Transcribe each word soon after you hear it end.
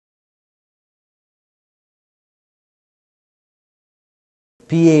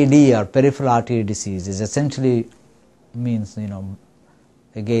PAD or peripheral arterial disease is essentially means,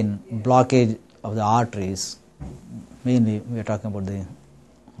 again, blockage of the arteries. Mainly we are talking about the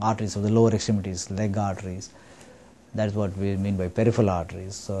arteries of the lower extremities, leg arteries. That is what we mean by peripheral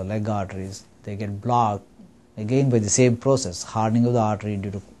arteries. So leg arteries, they get blocked again by the same process, hardening of the artery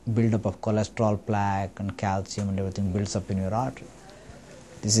due to buildup of cholesterol, plaque and calcium and everything builds up in your artery.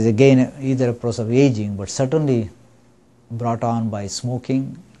 This is again either a process of aging, but certainly brought on by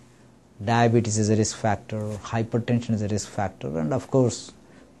smoking. Diabetes is a risk factor, hypertension is a risk factor, and of course,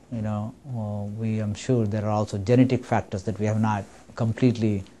 I'm sure there are also genetic factors that we have not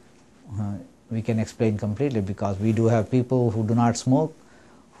completely, we can explain completely, because we do have people who do not smoke,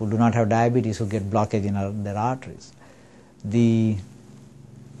 who do not have diabetes, who get blockage in their arteries. The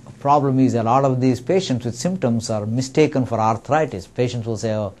problem is a lot of these patients with symptoms are mistaken for arthritis. Patients will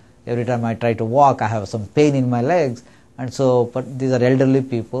say, oh, every time I try to walk, I have some pain in my legs. And so, but these are elderly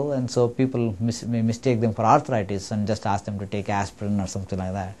people, and so people may mistake them for arthritis and just ask them to take aspirin or something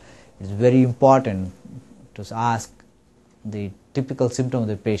like that. It's very important to ask the typical symptom of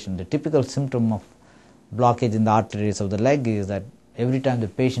the patient. The typical symptom of blockage in the arteries of the leg is that every time the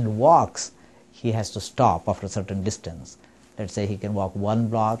patient walks, he has to stop after a certain distance. Let's say he can walk 1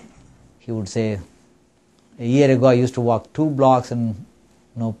 block. He would say, a year ago I used to walk 2 blocks and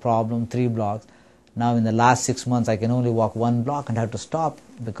no problem, 3 blocks. Now in the last 6 months I can only walk 1 block and I have to stop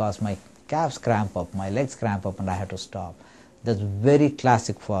because my calves cramp up, my legs cramp up and I have to stop. That's very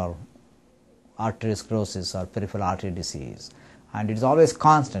classic for arteriosclerosis or peripheral artery disease. And it's always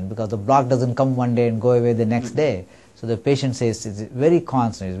constant because the block doesn't come one day and go away the next day. So the patient says it's very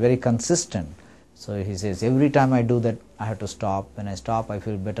constant, it's very consistent. So he says, every time I do that, I have to stop. When I stop, I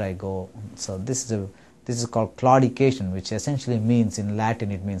feel better, I go. So this is called claudication, which essentially means, in Latin,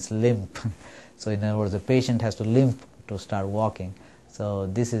 it means limp. So in other words, the patient has to limp to start walking. So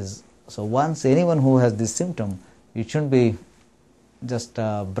once anyone who has this symptom, it shouldn't be just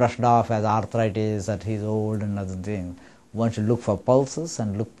brushed off as arthritis, that he's old and other things. One should look for pulses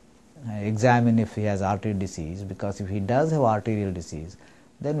and examine if he has arterial disease, because if he does have arterial disease,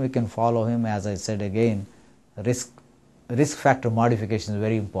 then we can follow him. As I said again, risk factor modification is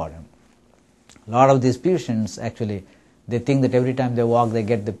very important. A lot of these patients actually, they think that every time they walk they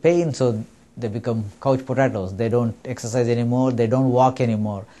get the pain, so they become couch potatoes. They don't exercise anymore, they don't walk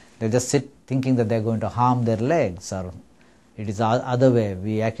anymore. They just sit thinking that they're going to harm their legs, or it is the other way.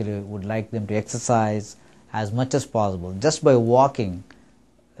 We actually would like them to exercise as much as possible. Just by walking,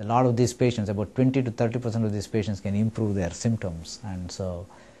 a lot of these patients, about 20 to 30% of these patients can improve their symptoms.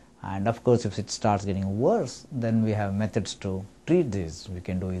 And of course, if it starts getting worse, then we have methods to treat this. We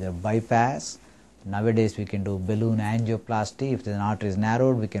can do either bypass. Nowadays we can do balloon angioplasty. If the artery is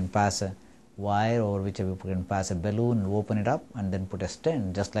narrowed, we can pass a wire over which we can pass a balloon and open it up and then put a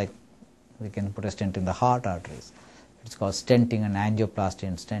stent, just like we can put a stent in the heart arteries. It's called stenting and angioplasty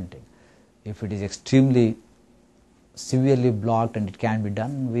and stenting. If it is extremely severely blocked and it can be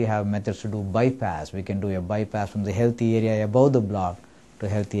done, we have methods to do bypass. We can do a bypass from the healthy area above the block to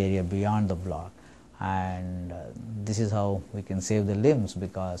healthy area beyond the block. And this is how we can save the limbs,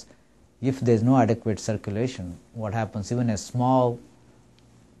 because if there is no adequate circulation, what happens, even a small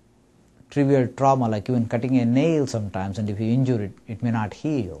trivial trauma like even cutting a nail sometimes, and if you injure it, it may not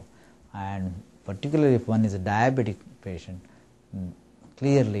heal. And particularly if one is a diabetic patient,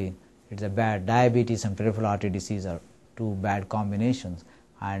 clearly it's a bad. Diabetes and peripheral artery disease are 2 bad combinations,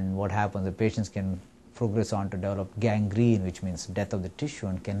 and what happens, the patients can progress on to develop gangrene, which means death of the tissue,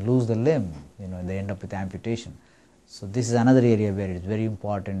 and can lose the limb, they end up with amputation. So this is another area where it is very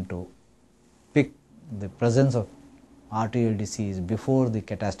important to pick the presence of arterial disease before the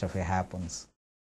catastrophe happens.